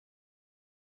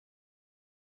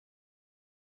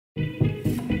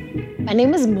My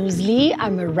name is Moozlie.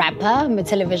 I'm a rapper, I'm a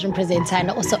television presenter, and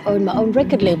I also own my own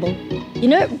record label. You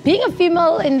know, being a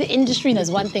female in the industry is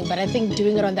one thing, but I think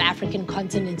doing it on the African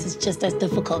continent is just as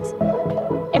difficult.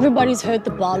 Everybody's heard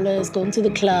the ballers, going to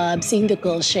the club, seeing the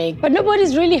girls shake, but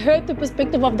nobody's really heard the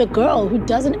perspective of the girl who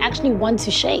doesn't actually want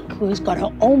to shake, who's got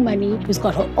her own money, who's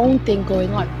got her own thing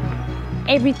going on.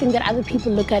 Everything that other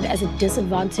people look at as a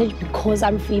disadvantage because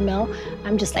I'm female,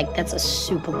 I'm just like, that's a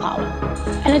superpower.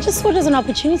 And I just saw it as an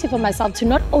opportunity for myself to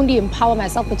not only empower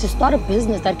myself, but to start a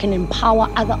business that can empower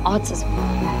other artists.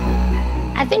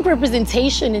 I think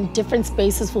representation in different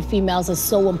spaces for females is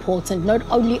so important, not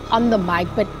only on the mic,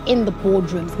 but in the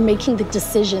boardrooms, making the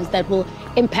decisions that will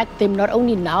impact them not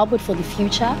only now, but for the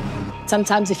future.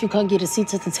 Sometimes if you can't get a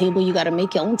seat at the table, you gotta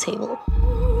make your own table.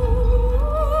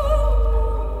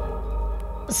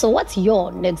 So what's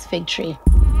your next victory?